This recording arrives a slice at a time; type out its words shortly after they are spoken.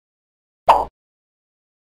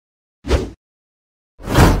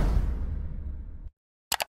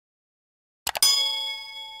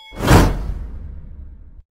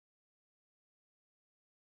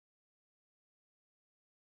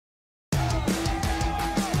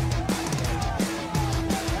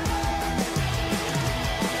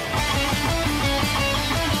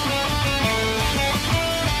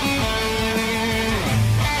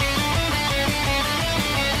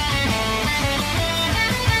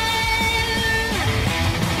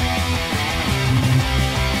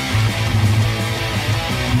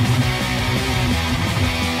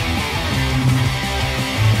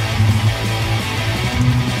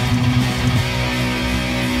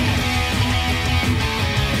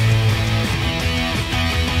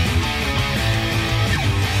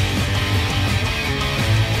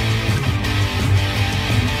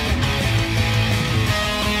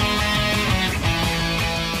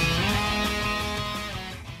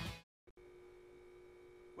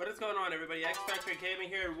What's going on, everybody? XFactor Gaming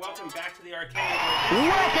here. Welcome back to the arcade.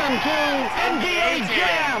 Welcome to NBA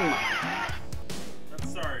Jam!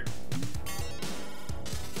 Let's start.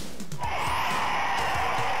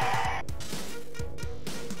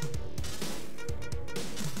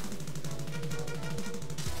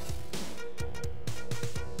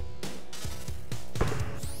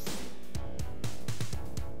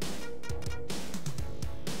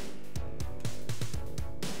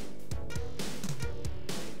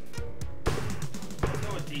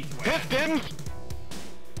 Pistons.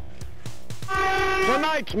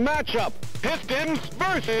 Tonight's matchup, Pistons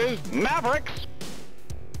versus Mavericks.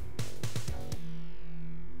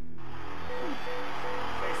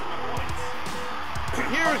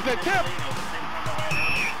 Here's the tip.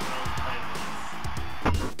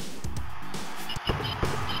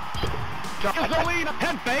 Gasolina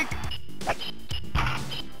head fake.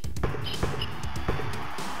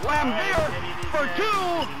 Lambeer for two.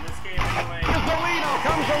 Gasolino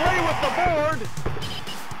comes away with the board.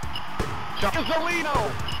 Gasolino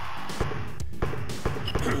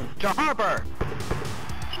to Harper.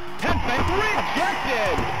 Head fake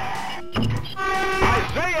rejected.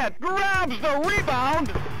 Isaiah grabs the rebound.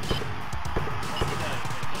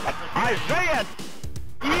 Isaiah,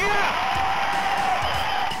 yes!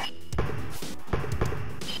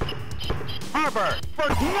 Harper for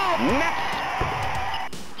no next.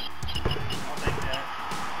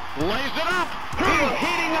 Lays it up. He's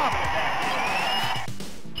heating up.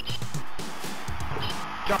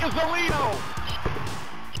 Gasolino.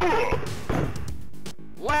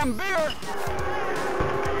 Lambeer.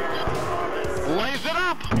 Lays it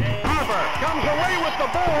up. Harper comes away with the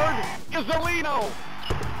board. Gasolino.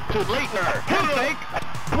 To Leitner. Head fake.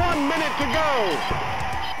 1 minute to go.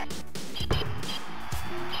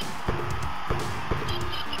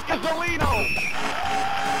 Gasolino.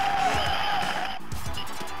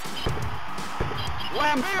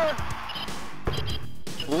 Lambeer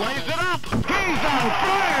lays it up. He's on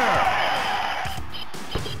fire.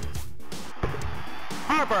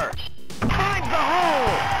 Harper finds the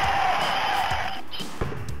hole.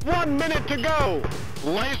 1 minute to go.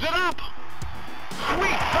 Lays it up.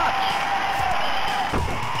 Sweet touch.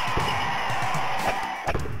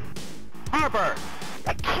 Harper.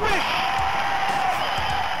 Swish.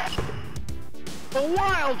 A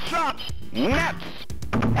wild shot. Nets.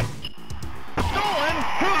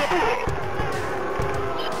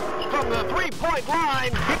 From the three-point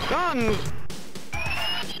line, Suns.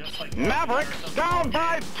 Mavericks down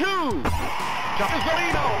by 2.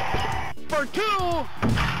 Gasolino for 2.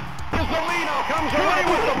 Gasolino comes away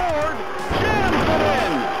with the board. Jams it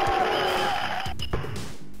in.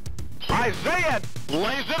 Isaiah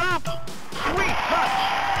lays it up. Sweet touch.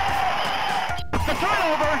 The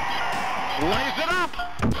turnover. Lays it up.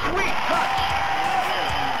 Sweet touch.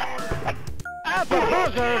 At the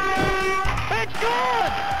buzzer, it's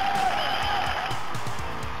good!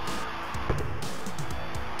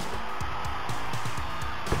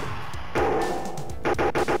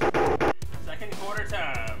 Second quarter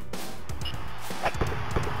time.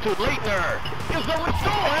 To Leitner, is the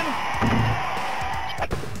stolen.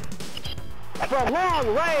 From long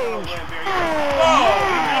range.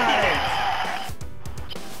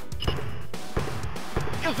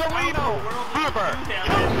 Gasolino, Harper.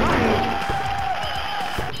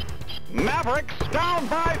 Mavericks down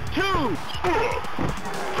by 2.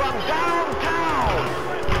 From downtown.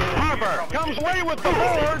 Harper comes away with the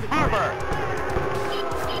board. Harper.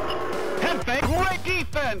 Head fake, great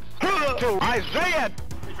defense. To Isaiah.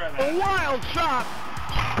 A wild shot.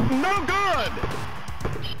 No good.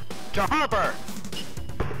 To Harper.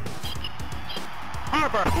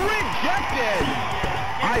 Harper rejected.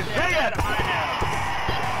 Isaiah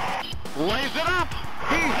lays it up.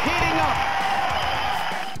 He's heating up.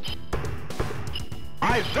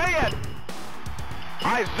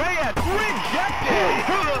 Isaiah rejected.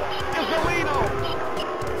 Gasolino.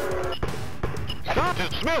 Dante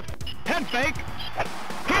Smith, head fake.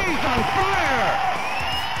 He's on fire.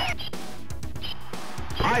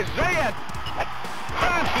 Isaiah,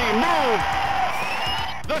 fancy move.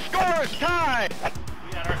 The score is tied.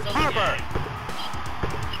 Harper.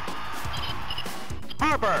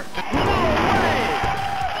 Harper, no way.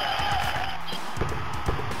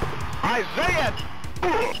 Isaiah.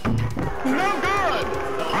 No good!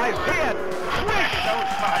 Isaiah swish!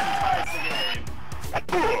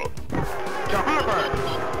 To Harper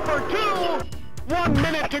for 2. 1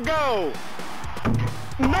 minute to go.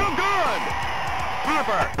 No good!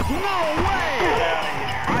 Harper, no way!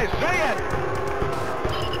 Isaiah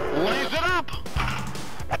lays it up.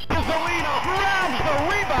 Gasolino grabs the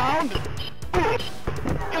rebound.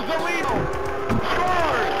 Gasolino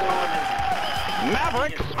scores!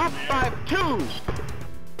 Mavericks up by 2.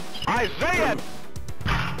 Isaiah.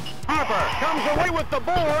 Harper comes away with the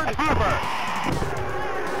board.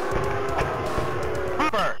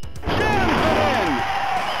 Harper jams it in.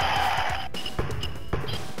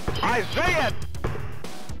 Isaiah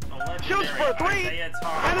shoots for 3,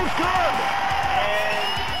 and it's good.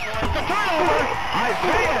 The turnover.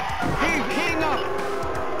 Isaiah, he's heating up.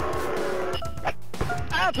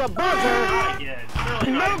 That's a buzzer.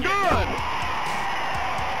 No good.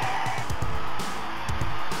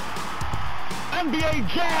 NBA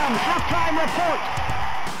Jam halftime report.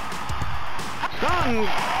 Suns.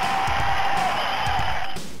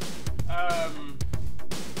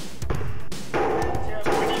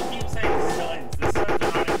 When you keep saying Suns, the Suns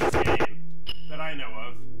are not in this game that I know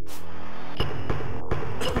of.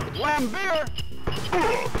 Lambeer.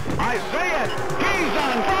 Isaiah, he's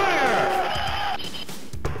on fire.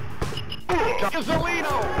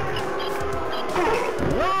 Gasolino.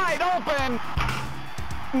 Wide open.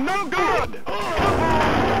 No good.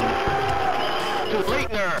 To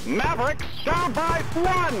Leitner. Mavericks down by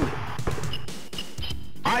 1.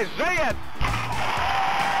 Isaiah.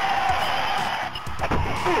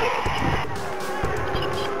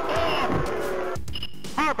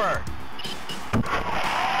 Harper.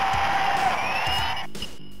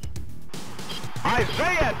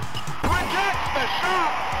 Isaiah rejects the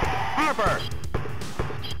shot. Harper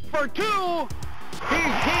for 2.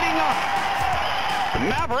 He's heating up.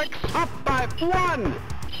 Mavericks up by 1.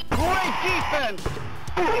 Great defense.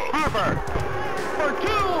 Harper for 2.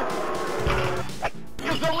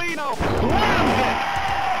 Gasolino grabs it.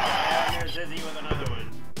 And there's Izzy with another one.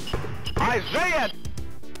 Isaiah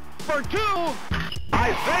for 2.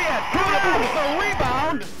 Isaiah grabs the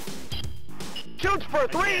rebound. Shoots for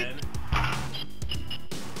 3. Again.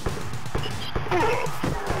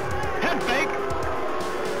 Head fake.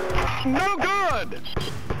 No good.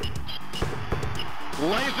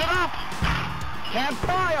 Lays it up. Can't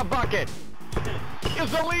buy a bucket.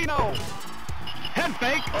 Gasolino. Head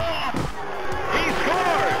fake. He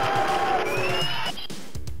scores.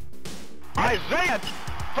 Isaiah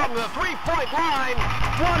from the three-point line.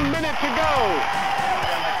 1 minute to go.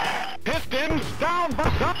 Pistons down by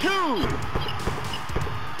 2.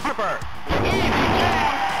 Harper. Easy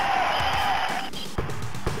jam.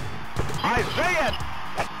 Isaiah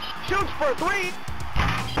shoots for 3.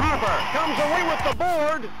 Harper comes away with the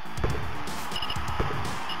board.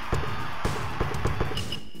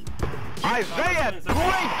 Isaiah,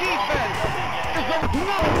 great defense.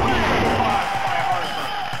 No way.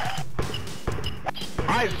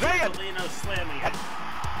 Isaiah,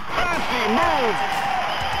 fancy move.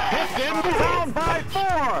 Pistons down by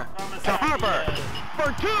 4. To Harper for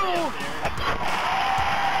 2.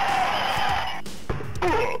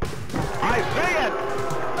 Isaiah,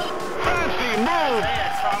 fancy move.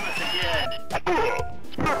 Thomas again.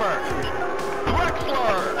 Harper,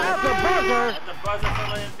 Drexler at the buzzer. At the buzzer for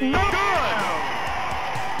Lambeer. No good.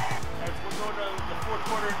 As we're going to the fourth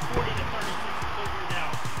quarter, 40 to 36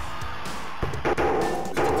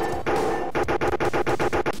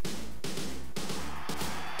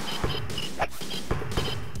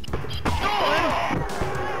 Stolen.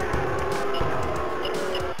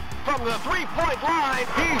 From the three-point line,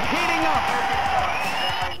 he's heating up.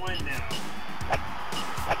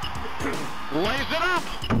 Lays it up.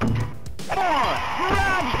 4.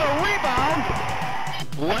 Grabs the rebound.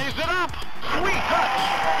 Lays it up. Sweet touch.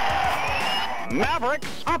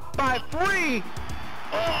 Mavericks up by 3.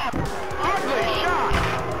 Ugly shot.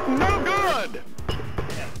 No good.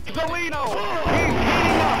 Gasolino. He's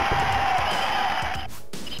heating up.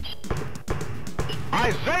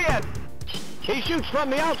 Isaiah. He shoots from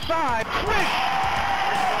the outside. Swish.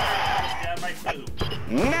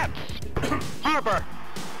 Nets. Harper.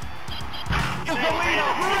 Gasolino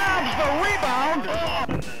grabs the rebound.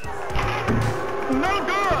 No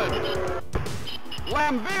good.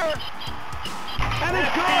 Lambeer. And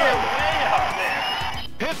it's good.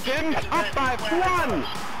 Pistons up by 1.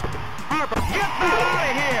 Harper, get that out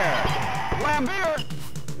of here. Lambeer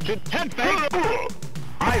to head fake.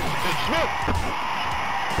 Isaac Smith.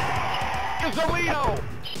 Gasolino.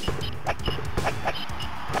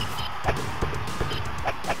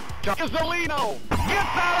 Gasolino, get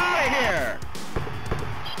that out of here.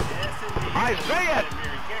 Yes, indeed. Isaiah.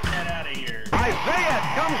 Get that out of here. Isaiah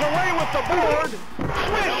comes away with the board.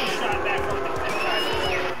 Swish. Shot back from the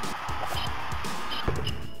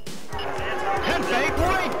Head fake,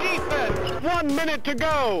 great defense. 1 minute to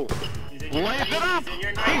go. Lays it up. He's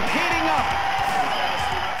heating up.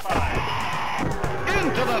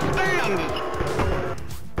 Into the stands.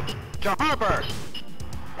 To Harper.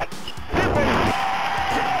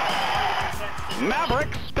 Mavericks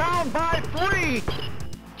Mavericks down by 3.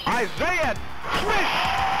 Isaiah, swish!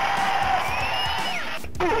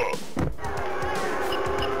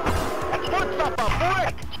 Puts up a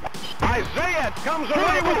brick. Isaiah comes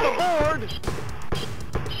away with the board.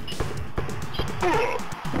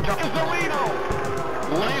 Izzolino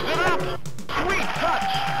lays it up. Sweet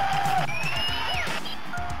touch.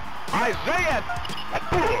 Isaiah.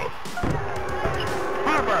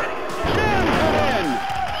 Harper jams it in.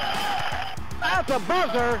 That's a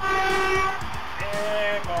buzzer.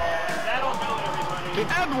 That'll do it, everybody. To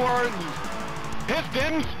Edwards.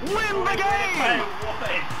 Pistons win the game.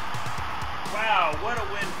 Wow, what a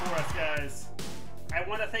win for us, guys. I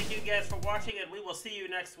want to thank you guys for watching, and we will see you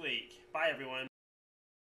next week. Bye, everyone.